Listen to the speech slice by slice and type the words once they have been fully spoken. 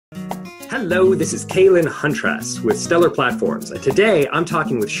Hello, this is Caelan Huntress with Stellar Platforms, and today I'm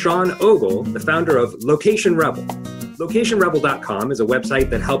talking with Sean Ogle, the founder of Location Rebel. LocationRebel.com is a website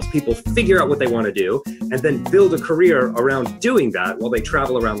that helps people figure out what they want to do and then build a career around doing that while they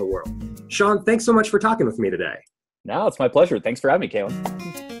travel around the world. Sean, thanks so much for talking with me today. No, it's my pleasure. Thanks for having me, Caelan.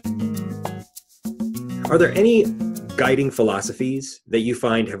 Are there any guiding philosophies that you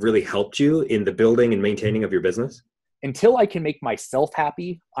find have really helped you in the building and maintaining of your business? Until I can make myself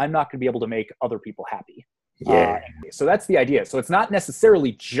happy, I'm not going to be able to make other people happy. Yeah. So that's the idea. So it's not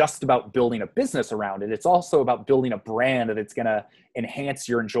necessarily just about building a business around it. It's also about building a brand that's going to enhance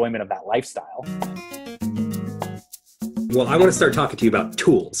your enjoyment of that lifestyle. Well, I want to start talking to you about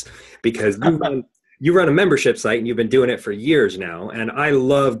tools because you run a membership site and you've been doing it for years now. And I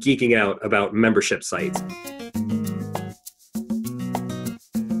love geeking out about membership sites.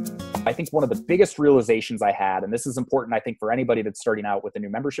 I think one of the biggest realizations I had, and this is important, I think, for anybody that's starting out with a new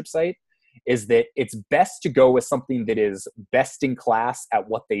membership site, is that it's best to go with something that is best in class at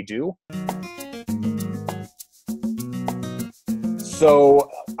what they do. So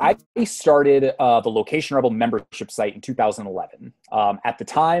I started the Location Rebel membership site in 2011. At the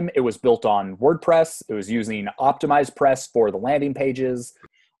time, it was built on WordPress. It was using optimized press for the landing pages.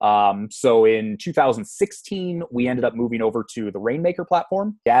 So in 2016, we ended up moving over to the Rainmaker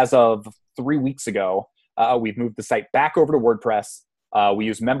platform. As of 3 weeks ago, we've moved the site back over to WordPress. We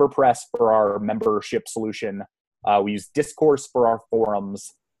use MemberPress for our membership solution. We use Discourse for our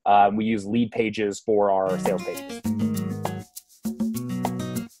forums. We use Lead Pages for our sales pages.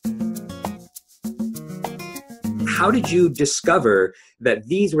 How did you discover that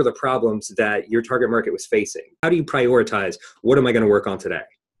these were the problems that your target market was facing? How do you prioritize, what am I going to work on today?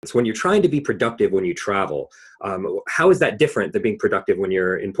 So when you're trying to be productive when you travel, how is that different than being productive when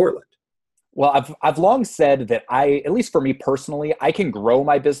you're in Portland? Well, I've long said that at least for me personally, I can grow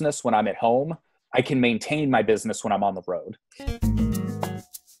my business when I'm at home. I can maintain my business when I'm on the road.